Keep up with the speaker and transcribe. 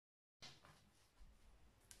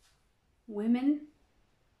Women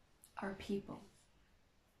are people.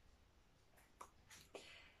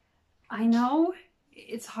 I know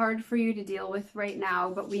it's hard for you to deal with right now,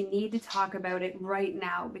 but we need to talk about it right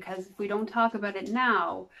now, because if we don't talk about it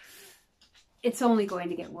now, it's only going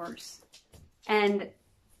to get worse. And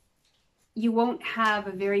you won't have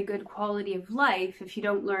a very good quality of life if you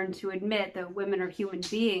don't learn to admit that women are human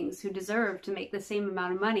beings who deserve to make the same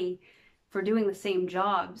amount of money for doing the same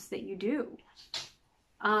jobs that you do.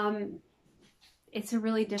 It's a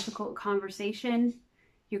really difficult conversation.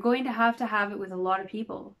 You're going to have it with a lot of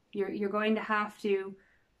people. You're going to have to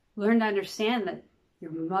learn to understand that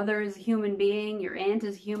your mother is a human being, your aunt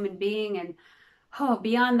is a human being, and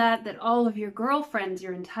beyond that, that all of your girlfriends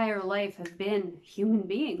your entire life have been human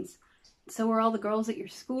beings. So are all the girls at your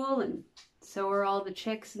school, and so are all the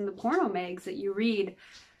chicks in the porno mags that you read.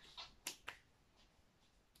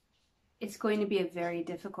 It's going to be a very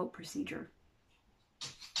difficult procedure.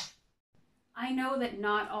 I know that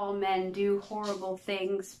not all men do horrible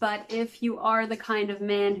things, but if you are the kind of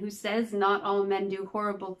man who says not all men do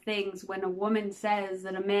horrible things, when a woman says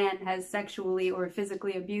that a man has sexually or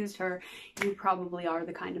physically abused her, you probably are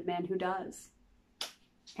the kind of man who does.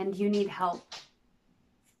 And you need help.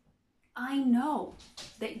 I know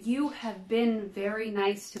that you have been very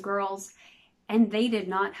nice to girls and they did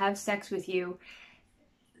not have sex with you.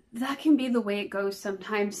 That can be the way it goes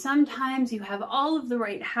sometimes. Sometimes you have all of the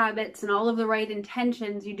right habits and all of the right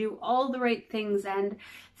intentions. You do all the right things and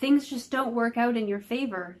things just don't work out in your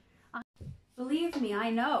favor. Believe me, I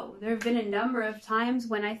know. There have been a number of times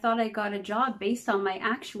when I thought I got a job based on my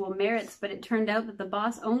actual merits, but it turned out that the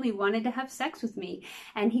boss only wanted to have sex with me,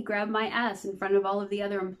 and he grabbed my ass in front of all of the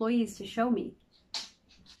other employees to show me.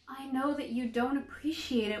 I know that you don't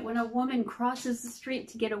appreciate it when a woman crosses the street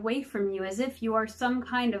to get away from you as if you are some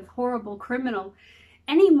kind of horrible criminal,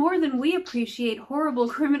 any more than we appreciate horrible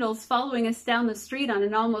criminals following us down the street on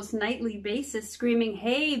an almost nightly basis screaming,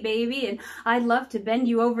 "Hey baby, and I'd love to bend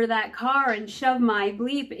you over that car and shove my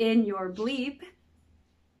bleep in your bleep."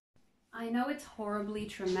 I know it's horribly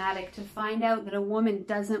traumatic to find out that a woman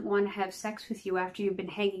doesn't want to have sex with you after you've been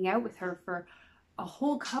hanging out with her for a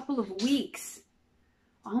whole couple of weeks.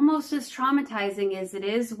 Almost as traumatizing as it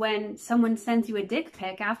is when someone sends you a dick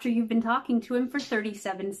pic after you've been talking to him for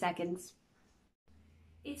 37 seconds.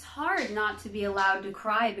 It's hard not to be allowed to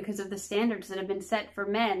cry because of the standards that have been set for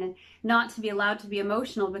men, and not to be allowed to be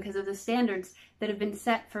emotional because of the standards that have been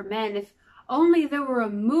set for men. If only there were a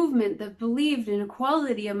movement that believed in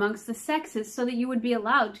equality amongst the sexes so that you would be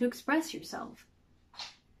allowed to express yourself.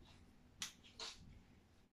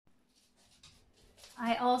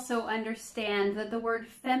 I also understand that the word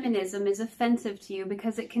feminism is offensive to you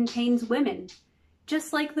because it contains women.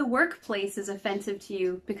 Just like the workplace is offensive to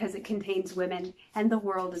you because it contains women, and the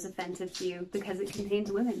world is offensive to you because it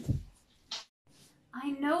contains women.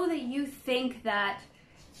 I know that you think that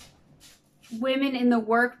women in the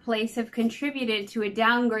workplace have contributed to a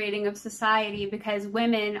downgrading of society because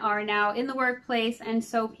women are now in the workplace and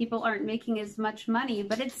so people aren't making as much money,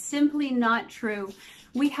 but it's simply not true.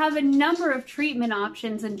 We have a number of treatment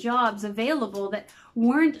options and jobs available that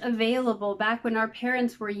weren't available back when our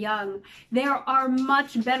parents were young. There are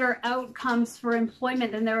much better outcomes for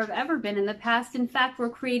employment than there have ever been in the past. In fact, we're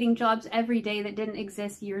creating jobs every day that didn't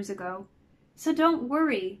exist years ago. So don't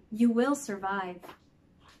worry, you will survive.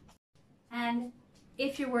 And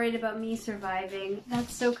if you're worried about me surviving,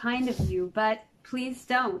 that's so kind of you, but please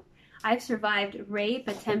don't. I've survived rape,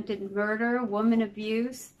 attempted murder, woman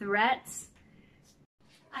abuse, threats.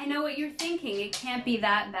 I know what you're thinking. It can't be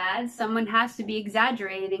that bad. Someone has to be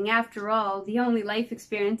exaggerating. After all, the only life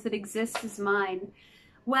experience that exists is mine.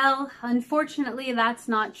 Well, unfortunately, that's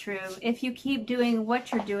not true. If you keep doing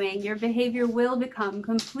what you're doing, your behavior will become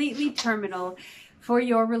completely terminal for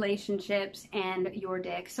your relationships and your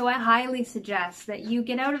dick. So I highly suggest that you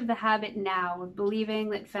get out of the habit now of believing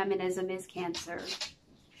that feminism is cancer.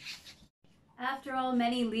 After all,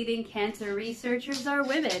 many leading cancer researchers are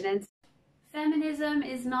women, and feminism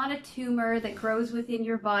is not a tumor that grows within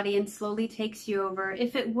your body and slowly takes you over.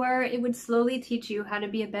 If it were, it would slowly teach you how to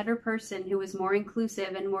be a better person who is more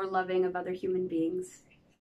inclusive and more loving of other human beings.